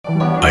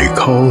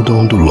called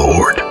on the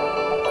Lord,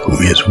 who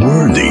is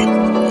worthy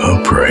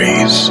of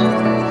praise.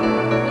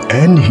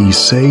 And he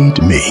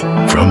saved me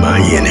from my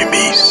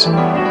enemies.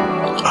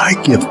 I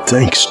give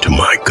thanks to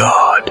my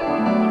God.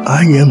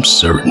 I am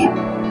certain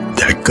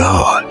that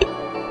God,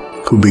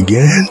 who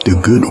began the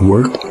good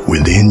work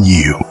within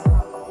you,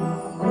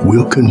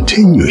 will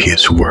continue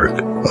his work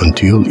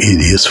until it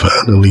is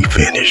finally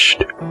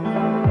finished.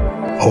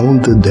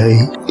 On the day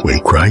when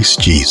Christ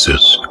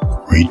Jesus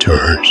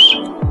returns,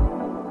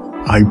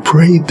 I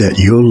pray that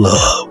your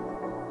love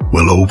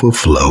will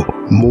overflow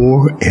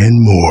more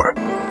and more,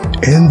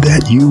 and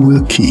that you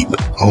will keep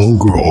on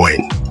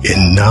growing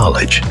in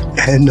knowledge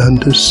and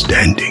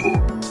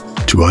understanding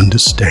to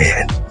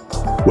understand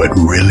what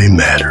really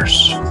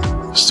matters,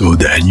 so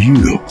that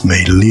you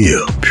may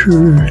live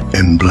pure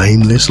and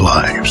blameless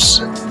lives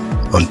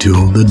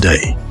until the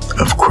day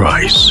of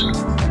Christ's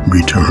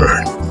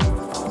return.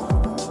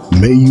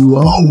 May you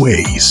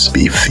always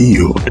be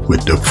filled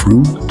with the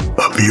fruit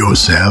of your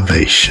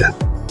salvation,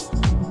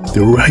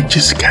 the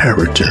righteous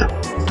character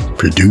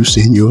produced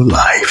in your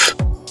life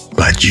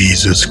by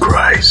Jesus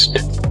Christ.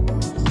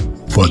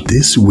 For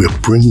this will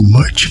bring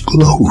much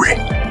glory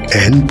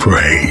and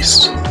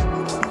praise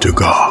to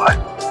God.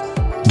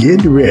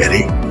 Get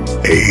ready.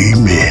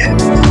 Amen.